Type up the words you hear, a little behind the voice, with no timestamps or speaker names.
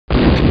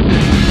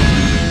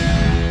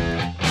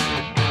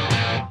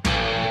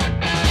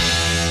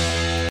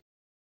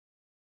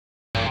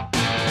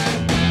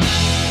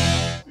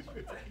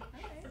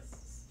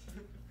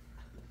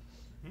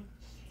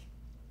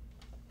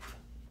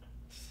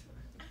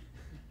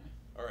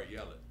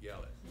yell it.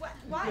 What?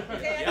 Why?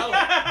 Yell it.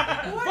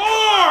 4!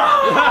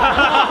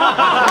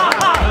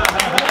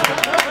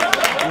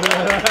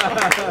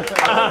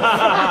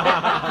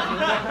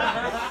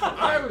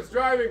 I was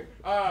driving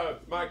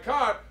my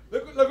car.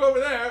 Look over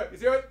there. You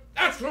see what?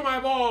 That's where my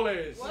ball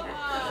is. Whoa.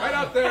 Right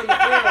out there in the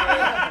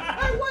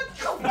fairway.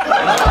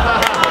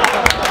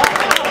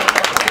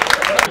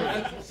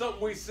 That's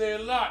something we say a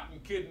lot in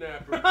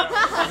kidnapper. Shut up.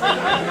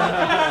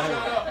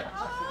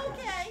 Oh,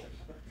 okay.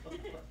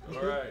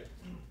 All right.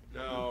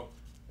 Now,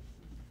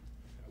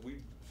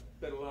 we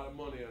spent a lot of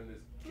money on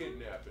this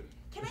kidnapping.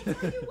 Can I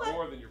tell you what?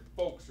 More than your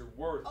folks are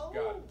worth, Oh.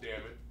 God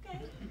damn it.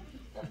 Okay.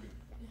 Fucking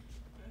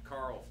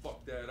Carl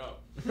fucked that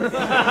up.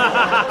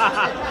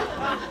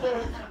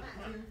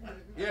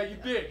 Yeah, you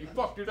did. You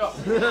fucked it up.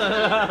 Spent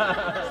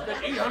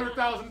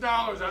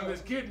 $800,000 on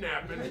this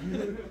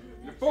kidnapping.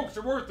 Your folks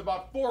are worth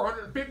about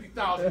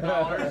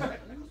 $450,000.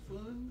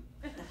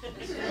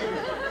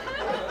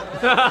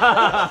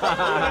 That's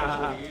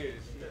what he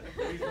is.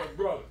 He's my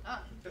brother.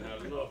 And I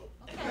love him.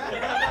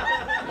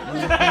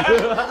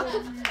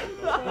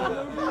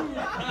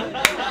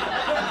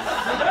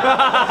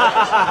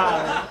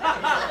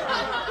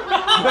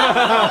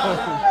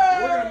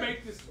 We're gonna make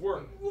this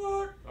work.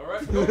 What? All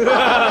right.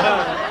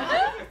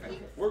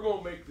 We're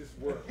gonna make this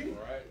work. All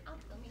right.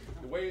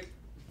 The way.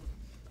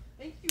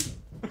 Thank you.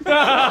 I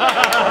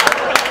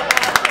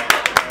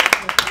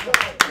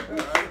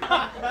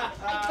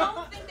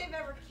don't think they've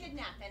ever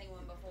kidnapped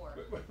anyone before.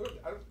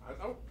 I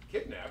don't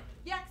kidnap.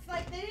 Yeah, 'cause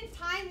like they didn't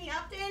tie me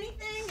up to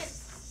anything.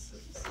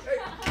 Hey.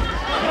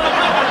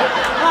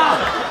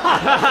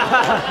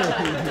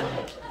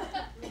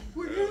 She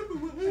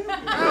left.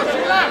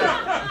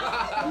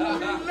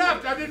 She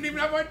left. I didn't even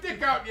have my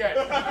dick out yet.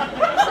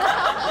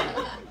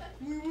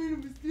 We made a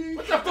mistake.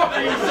 What the fuck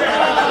are you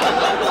saying?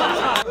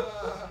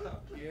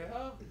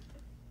 Yeah.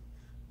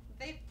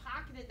 They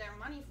pocketed their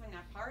money from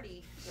that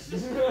party.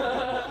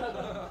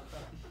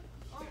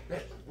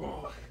 That's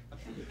wrong.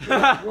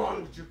 What's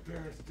wrong what your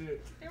parents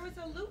did? There was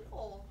a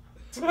loophole.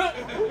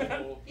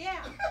 Loophole?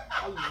 Yeah.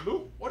 A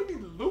loop? What do you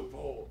mean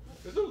loophole?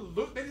 There's no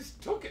loop. They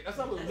just took it. That's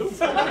not a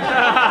loophole.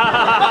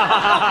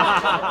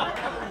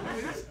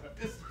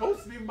 It's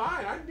supposed to be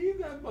mine. I need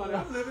that money.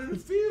 I'm living in the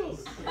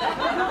fields.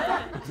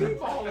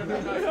 T-ball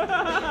every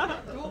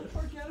night. Don't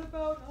forget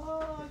about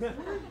us.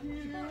 We're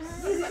here.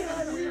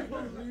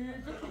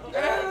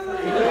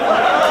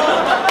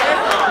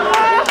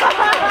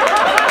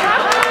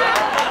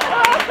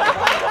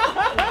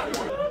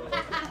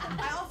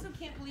 I also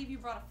can't believe you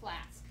brought a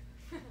flask.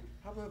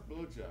 How about a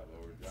blowjob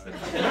over time?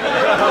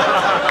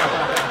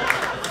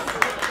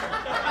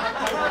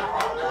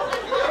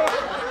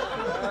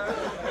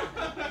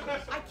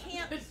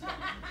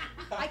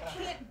 I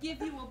can't give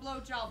you a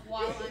blowjob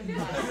while I'm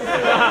driving.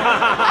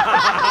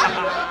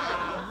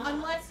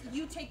 Unless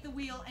you take the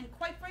wheel, and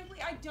quite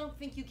frankly, I don't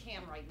think you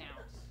can right now.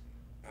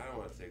 I don't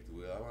want to take the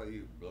wheel. I want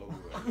you to blow me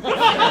away.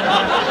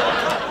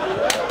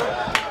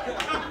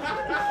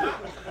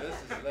 This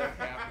is less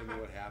happening than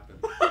what happened.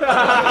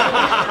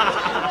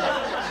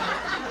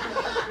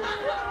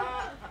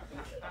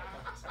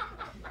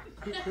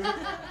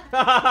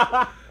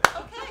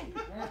 Okay.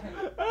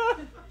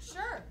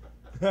 Sure.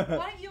 Why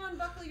don't you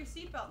unbuckle your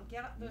seatbelt and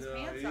get those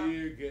pants off? No,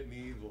 you're getting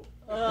evil.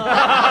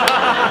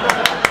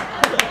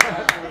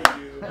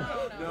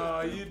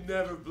 No, you'd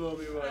never blow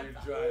me while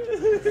you're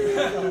driving.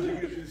 You're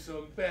gonna do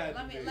something bad.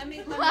 Let me.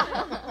 How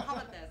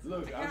about this?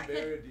 Look, I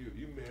married you.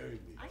 You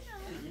married me. I know.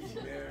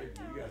 You married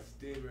me. You gotta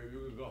stay married.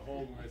 We're gonna go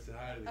home. We're gonna say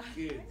hi to the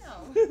kids. I know.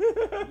 We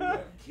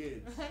got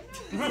kids. I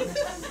You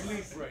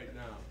sleep right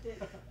now.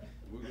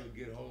 We're gonna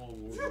get home.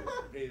 We're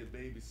gonna pay the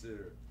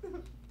babysitter.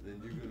 Then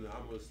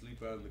I'm gonna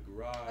sleep out in the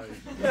garage.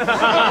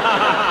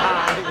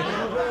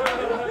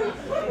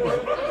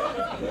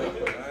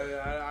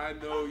 I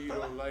know you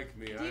don't like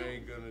me. I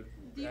ain't gonna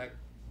act.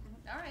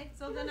 All right,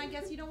 so then I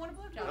guess you don't want a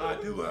blowjob. I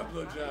do want a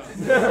blowjob.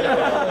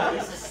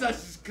 This is such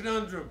a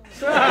conundrum.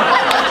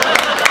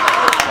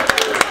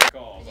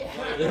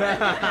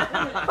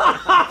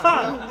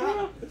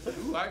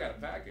 Ooh, I got a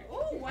package.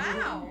 Oh,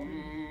 wow.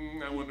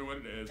 I wonder what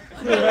it is.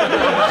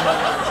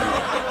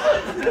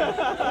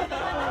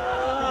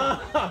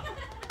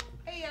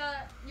 Hey,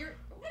 you're...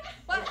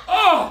 What?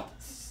 Oh!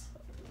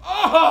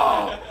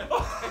 Oh!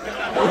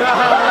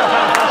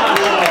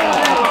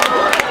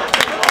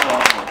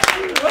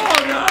 Oh,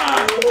 no!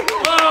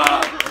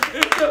 Oh,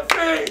 it's the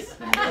face!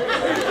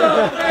 It's the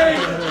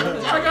face!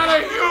 I got a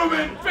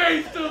human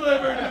face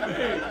delivered to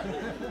me!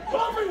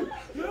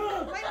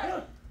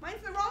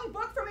 Mine's the wrong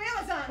book from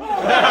Amazon.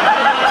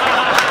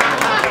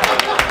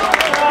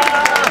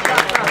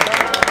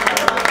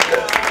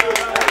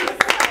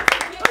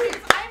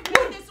 I've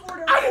made this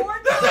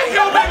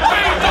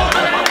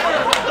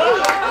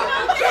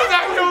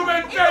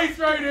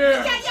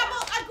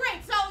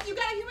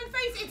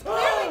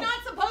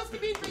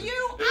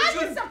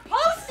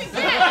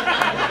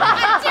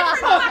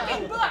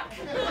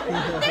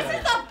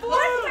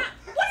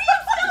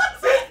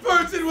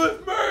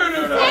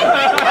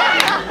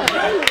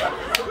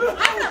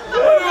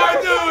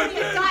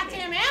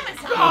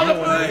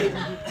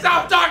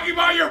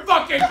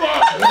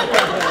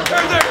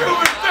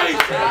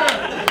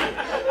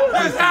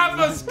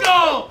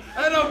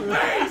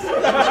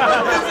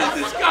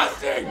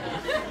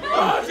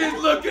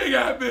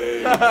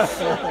means?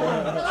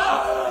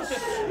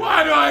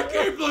 Why do I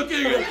keep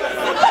looking at that?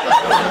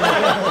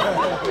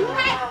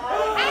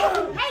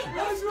 Hey,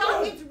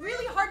 stop. It's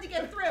really hard to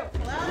get through.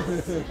 Hello?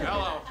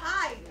 Hello.